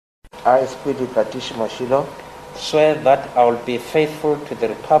I, Speedy Katish Mashilo, swear that I will be faithful to the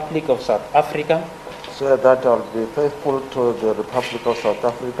Republic of South Africa swear that I will be faithful to the Republic of South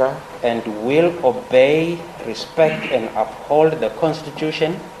Africa and will obey, respect and uphold the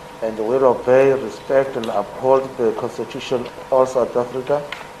Constitution and will obey, respect and uphold the Constitution of South Africa.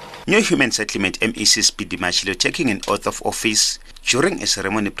 New Human Settlement MEC Speedy Mashilo taking an oath of office during a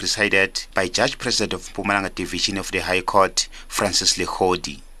ceremony presided by Judge President of Mpumalanga Division of the High Court, Francis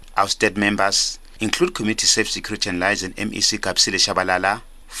Lekhodi. Ousted members include Community Safe Security and Liaison MEC Kapsile Shabalala,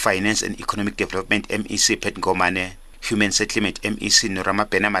 Finance and Economic Development MEC Pet Ngomane, Human Settlement MEC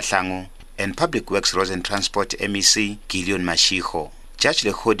Noramapena Mahlangu, and Public Works, Roads and Transport MEC Gideon Mashiho. Judge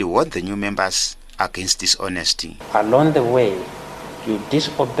Lekhodi warned the new members against dishonesty. Along the way, you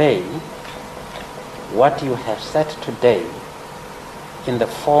disobey what you have said today in the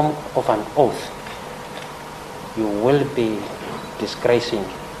form of an oath, you will be disgracing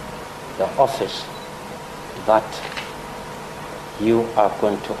the office that you are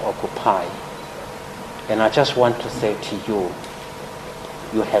going to occupy. And I just want to say to you,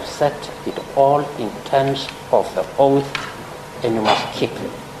 you have said it all in terms of the oath, and you must keep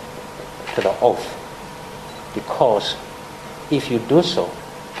to the oath, because if you do so,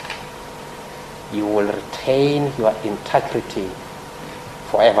 you will retain your integrity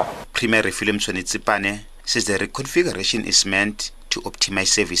forever. Premier Refilwe Mthweni says the reconfiguration is meant to optimize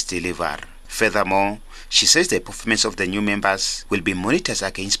service delivery. Furthermore, she says the performance of the new members will be monitored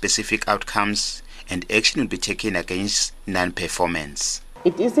against specific outcomes and action will be taken against non-performance.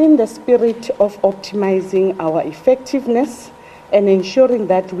 It is in the spirit of optimizing our effectiveness and ensuring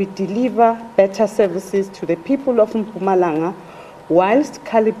that we deliver better services to the people of Mpumalanga whilst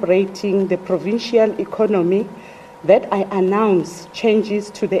calibrating the provincial economy that I announce changes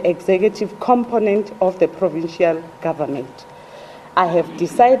to the executive component of the provincial government. I have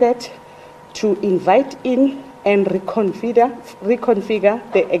decided to invite in and reconfigure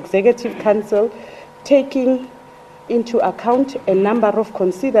the Executive Council, taking into account a number of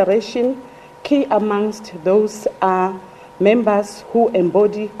considerations. Key amongst those are members who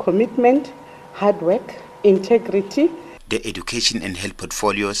embody commitment, hard work, integrity. The education and health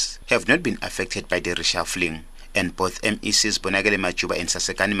portfolios have not been affected by the reshuffling, and both MECs Bonagale Majuba and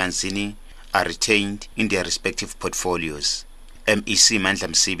Sasekani Manzini are retained in their respective portfolios. MEC Mandla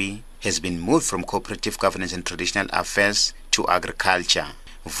Msibi has been moved from cooperative governance and traditional affairs to agriculture.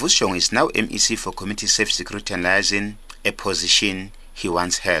 Vushong is now MEC for Community Safe Security and Liaison, a position he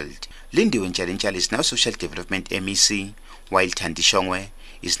once held. Lindiwe Nchalinchal is now Social Development MEC, while Thandi Shongwe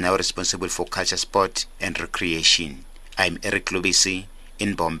is now responsible for culture, sport and recreation. I'm Eric Lubisi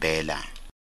in Bombela.